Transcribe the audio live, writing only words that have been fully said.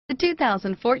The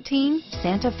 2014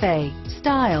 Santa Fe.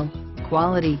 Style,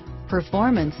 quality,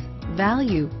 performance,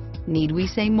 value. Need we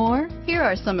say more? Here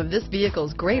are some of this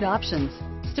vehicle's great options: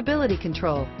 stability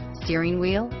control, steering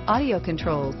wheel audio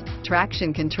controls,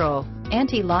 traction control,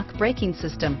 anti-lock braking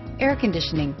system, air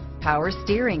conditioning, power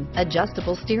steering,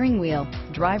 adjustable steering wheel,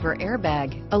 driver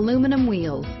airbag, aluminum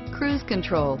wheels, cruise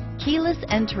control, keyless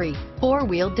entry,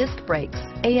 four-wheel disc brakes,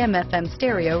 AM/FM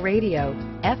stereo radio,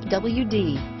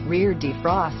 FWD, rear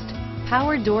defrost,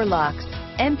 power door locks,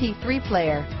 MP3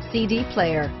 player, CD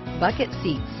player, bucket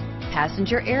seats,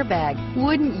 passenger airbag.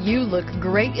 Wouldn't you look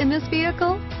great in this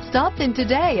vehicle? Stop in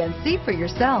today and see for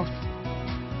yourself.